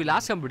 Keep quiet, we'll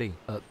ask somebody.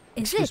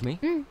 Excuse me?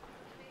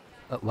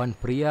 One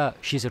Priya,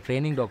 she's a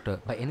training doctor.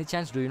 By any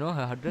chance, do you know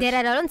her address? There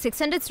are around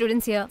 600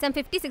 students here. Some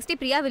 50-60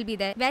 Priya will be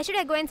there. Where should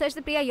I go and search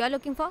the Priya you are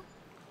looking for?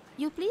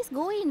 You please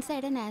go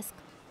inside and ask.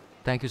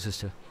 Thank you,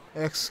 sister.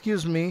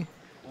 Excuse me.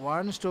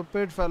 One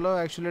stupid fellow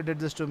actually did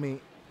this to me.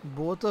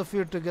 Both of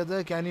you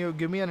together, can you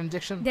give me an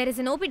injection? There is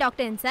an OP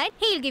doctor inside.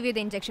 He'll give you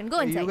the injection. Go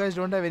inside. You guys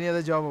don't have any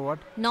other job or what?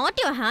 Not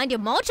your hand. Your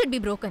mouth should be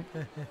broken.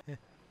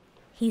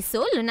 He's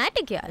so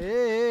lunatic here.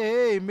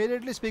 Hey,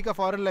 immediately speak a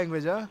foreign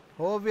language, huh?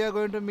 Hope we are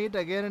going to meet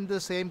again in the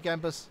same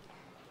campus.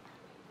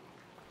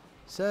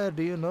 Sir,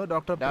 do you know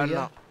Dr. Priya?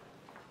 No.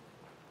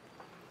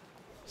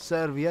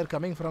 Sir, we are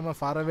coming from a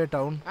faraway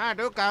town.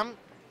 Do come.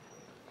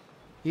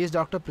 Is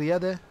Dr. Priya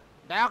there?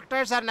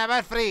 Doctors are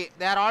never free.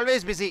 They are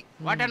always busy.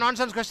 What a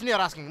nonsense question you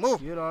are asking.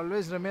 Move. You'll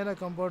always remain a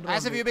compounder.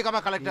 As if you become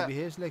a collector. He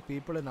behaves like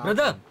people in our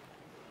Brother, town.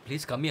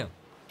 please come here.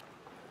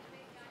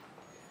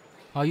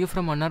 Are you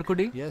from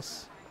Annarkudi?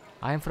 Yes.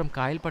 I am from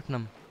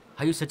Kailpatnam.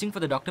 Are you searching for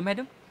the doctor,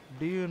 madam?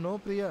 Do you know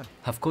Priya?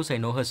 Of course I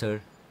know her, sir.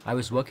 I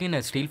was working in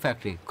a steel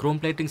factory, chrome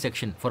plating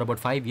section, for about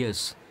 5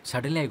 years.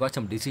 Suddenly I got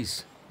some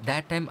disease.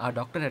 That time our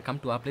doctor had come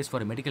to our place for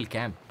a medical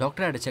camp.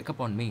 Doctor had a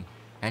checkup on me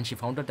and she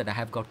found out that I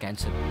have got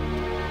cancer.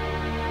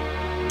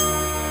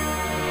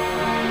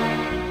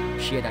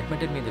 She had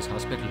admitted me in this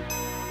hospital.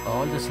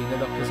 All the senior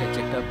doctors had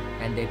checked up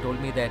and they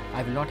told me that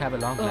I will not have a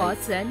long life. What,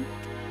 son?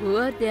 Who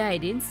are they? I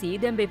didn't see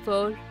them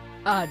before.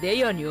 Are they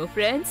your new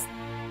friends?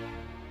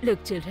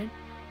 Look, children,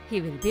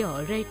 he will be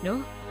alright,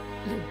 no?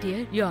 Look,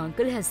 dear, your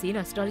uncle has seen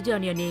astrology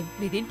on your name.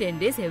 Within 10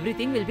 days,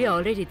 everything will be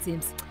alright, it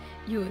seems.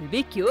 You will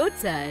be cured,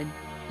 son.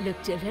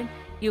 Look, children,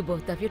 you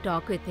both of you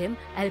talk with him.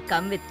 I'll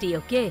come with tea,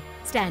 okay?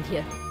 Stand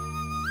here.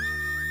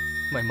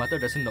 My mother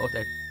doesn't know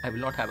that I will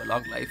not have a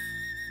long life.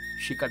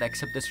 She can't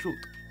accept this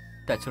truth.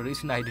 That's the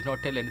reason I did not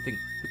tell anything,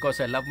 because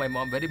I love my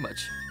mom very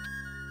much.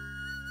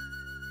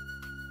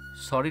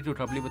 Sorry to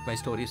trouble you with my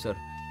story, sir.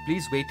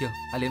 Please wait here.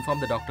 I'll inform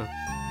the doctor.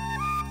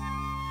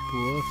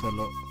 Poor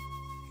fellow.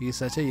 He's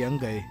such a young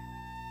guy.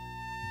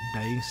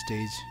 Dying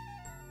stage.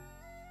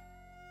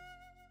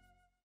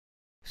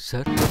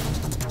 Sir?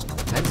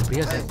 That's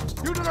Priya, sir.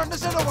 You don't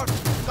understand or what?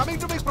 Coming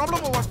to make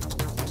problem or what?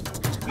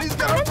 Please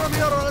get out from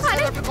here or else I'll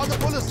have to call the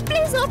police.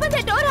 Please open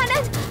the door,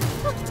 Anand.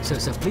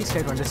 Sir, please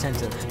try to understand,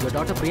 sir. Your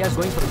daughter Priya is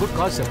going for a good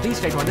cause, sir. Please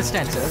try to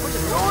understand, sir.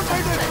 Don't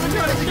try to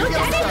No,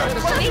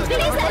 Daddy.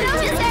 Please allow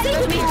his daddy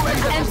to me.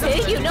 I'm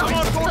saying, you know.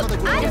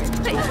 Anand,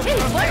 hey,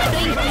 what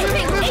are you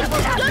doing?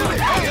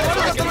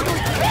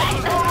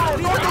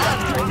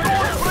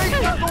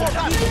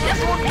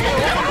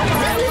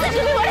 Hey, listen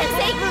to me what I'm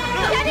saying.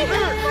 Daddy,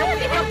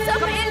 I'm so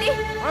really.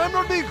 I am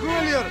not being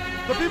cruel here.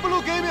 The people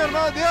who came here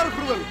now, they are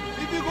cruel.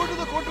 If you go to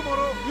the court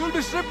tomorrow, you will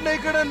be stripped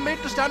naked and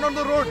made to stand on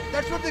the road.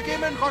 That's what they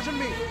came and cautioned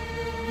me.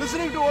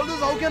 Listening to all this,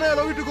 how can I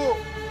allow you to go?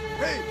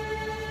 Hey,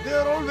 they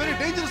are all very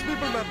dangerous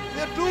people, man.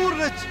 They are too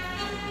rich.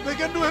 They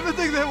can do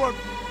anything they want.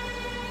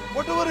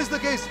 Whatever is the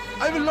case,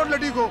 I will not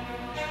let you go.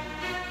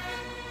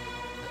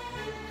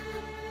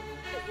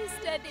 Please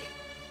study.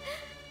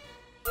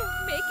 You're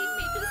making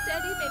me to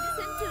study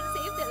medicine to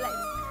save their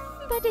lives.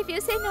 But if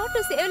you say not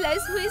to save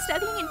lives, who is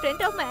struggling in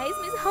front of my eyes,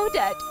 means how,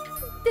 Dad?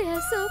 They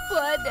are so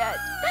poor, Dad.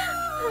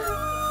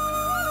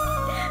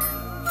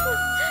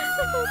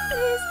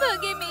 Please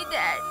forgive me,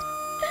 Dad.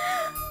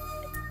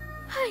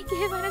 I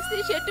gave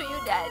anesthesia to you,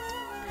 Dad.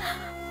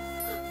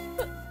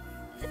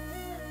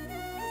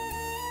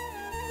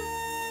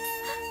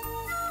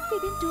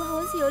 Within 2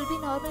 hours, you will be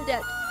normal,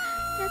 Dad.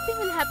 Nothing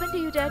will happen to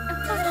you, Dad.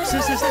 Sir.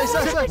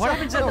 What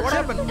happened, sir? What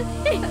happened?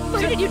 Hey,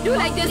 why did you do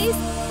like this? Please,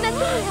 nothing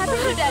will happen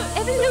to you, Dad.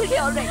 Everything will be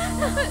alright.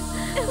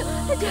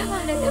 Dear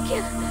Mother, look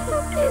here.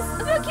 Please,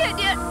 look here,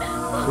 dear.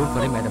 Don't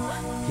worry, madam.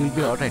 He'll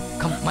be alright.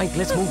 Come, Mike,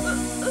 let's move.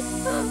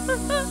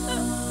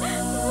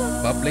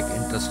 Public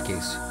interest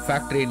case.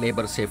 Factory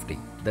labor safety.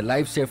 The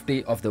life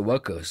safety of the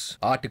workers.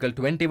 Article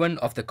 21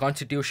 of the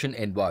Constitution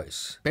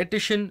invoice.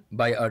 Petition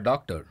by a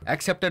doctor.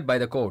 Accepted by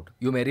the court.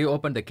 You may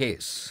reopen the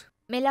case.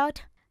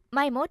 Milord,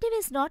 my motive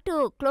is not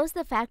to close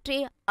the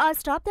factory or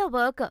stop the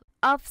work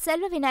of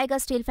Selva Vinayagar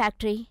Steel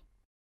Factory.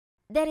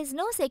 There is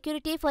no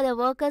security for the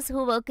workers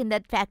who work in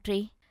that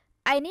factory.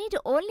 I need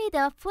only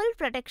the full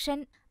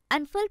protection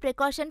and full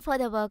precaution for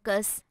the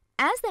workers.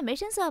 As the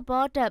machines are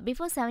bought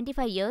before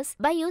 75 years,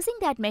 by using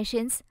that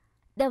machines,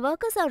 the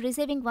workers are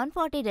receiving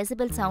 140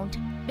 decibel sound.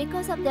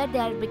 Because of that, they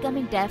are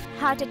becoming deaf,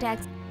 heart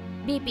attacks,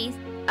 BPs,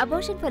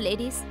 abortion for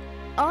ladies.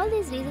 All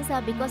these reasons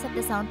are because of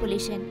the sound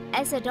pollution.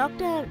 As a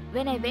doctor,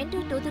 when I went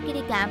to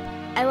Thuthukudi camp,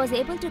 I was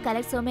able to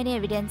collect so many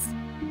evidence.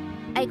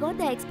 I got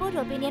the expert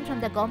opinion from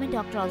the government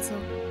doctor also.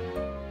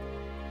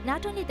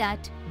 Not only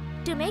that,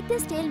 to make the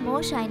steel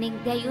more shining,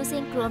 they are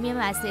using chromium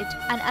acid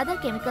and other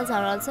chemicals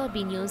are also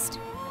being used.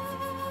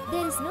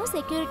 There is no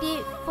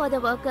security for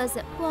the workers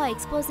who are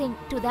exposing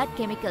to that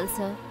chemical,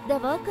 sir. The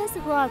workers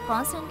who are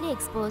constantly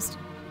exposed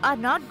are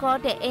not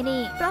got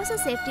any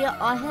process safety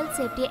or health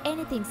safety,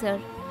 anything, sir.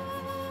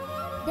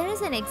 There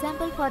is an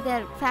example for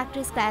their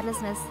factory's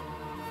carelessness.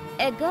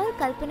 A girl,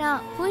 Kalpana,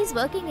 who is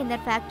working in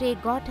that factory,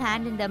 got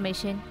hand in the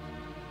machine.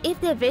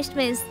 If they wished,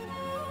 means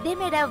they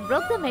may have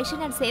broke the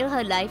machine and saved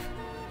her life.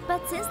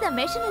 But since the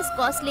machine is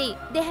costly,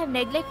 they have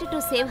neglected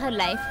to save her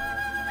life.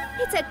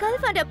 It's a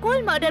gulf and a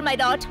cold murder, my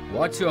lord.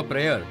 What's your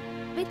prayer?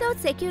 Without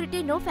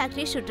security, no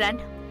factory should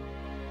run.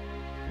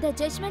 The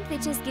judgment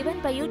which is given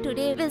by you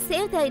today will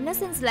save the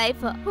innocents' life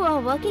who are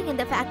working in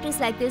the factories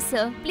like this,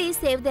 sir. Please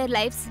save their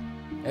lives.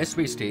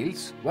 SV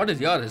Steels, what is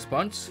your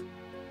response?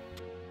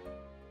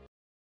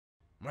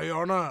 My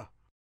Honor,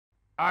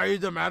 I,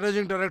 the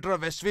Managing Director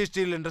of SV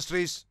Steel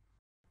Industries,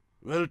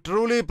 will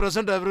truly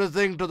present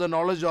everything to the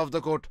knowledge of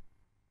the court.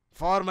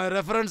 For my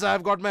reference, I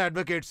have got my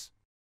advocates.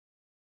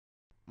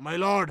 My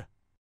Lord,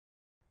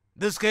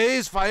 this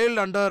case filed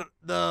under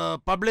the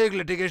Public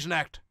Litigation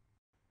Act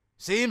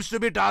seems to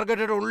be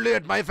targeted only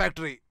at my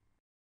factory.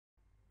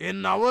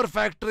 In our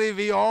factory,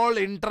 we all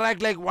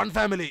interact like one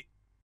family.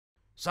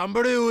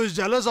 Somebody who is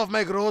jealous of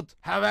my growth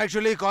have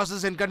actually caused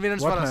this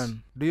inconvenience for us.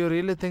 Man? Do you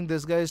really think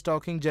this guy is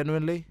talking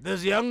genuinely?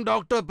 This young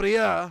doctor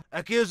Priya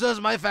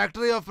accuses my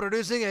factory of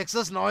producing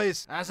excess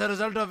noise, as a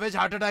result of which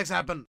heart attacks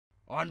happen.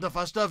 On the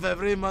 1st of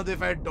every month,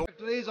 if I don't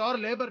factories or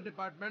labor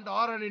department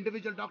or an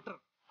individual doctor,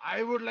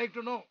 I would like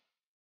to know.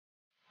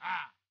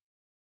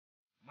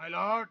 My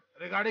lord,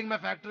 regarding my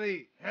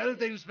factory,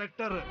 health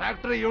inspector,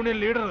 factory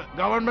union leader,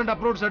 government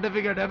approved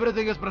certificate,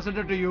 everything is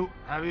presented to you.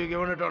 Have you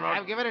given it or not? I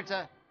have given it,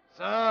 sir.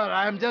 Sir,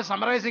 I am just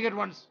summarizing it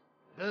once.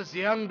 This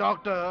young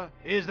doctor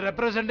is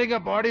representing a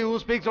body who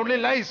speaks only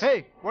lies.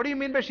 Hey, what do you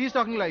mean by she's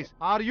talking lies?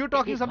 Are you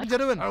talking something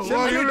genuine? Who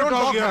are you to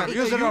talk here?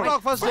 You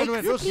talk first,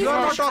 genuine. You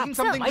are not talking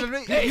something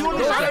genuine. You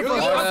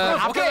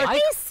talk.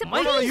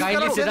 Mike,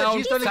 kindly sit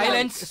down.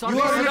 Silence. You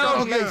are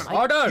talking here.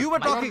 Order. You were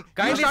talking.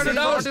 Kindly sit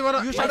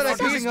down. You started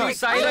accusing her.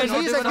 Silence.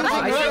 She's accusing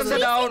her. Sit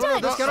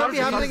down. This cannot be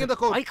happening in the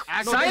court.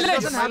 Silence.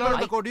 This doesn't happen in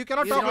the court. You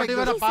cannot talk like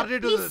this. Party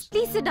to this.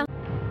 Please sit down.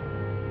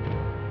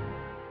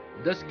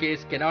 This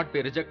case cannot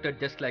be rejected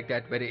just like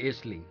that very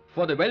easily.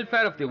 For the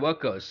welfare of the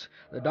workers,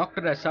 the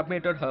doctor has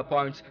submitted her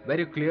points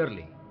very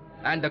clearly.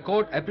 And the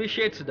court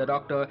appreciates the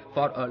doctor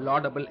for a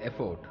laudable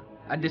effort.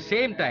 At the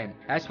same time,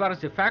 as far as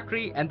the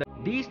factory and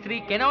these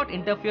three cannot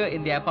interfere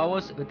in their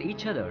powers with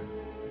each other.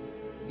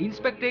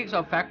 Inspectors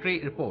of factory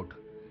report,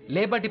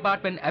 Labor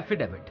Department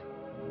affidavit.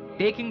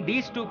 Taking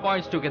these 2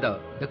 points together,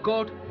 the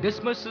court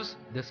dismisses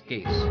this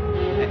case.